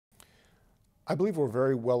I believe we're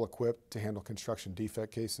very well equipped to handle construction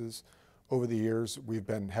defect cases. Over the years, we've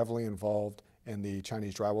been heavily involved in the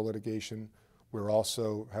Chinese drywall litigation. We're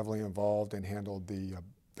also heavily involved and handled the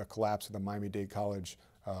collapse of the Miami-Dade College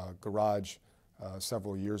garage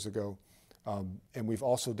several years ago. And we've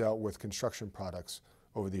also dealt with construction products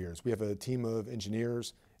over the years. We have a team of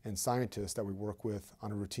engineers and scientists that we work with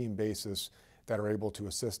on a routine basis that are able to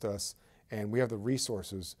assist us. And we have the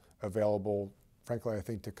resources available, frankly, I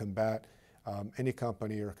think, to combat any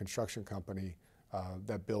company or construction company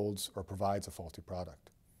that builds or provides a faulty product.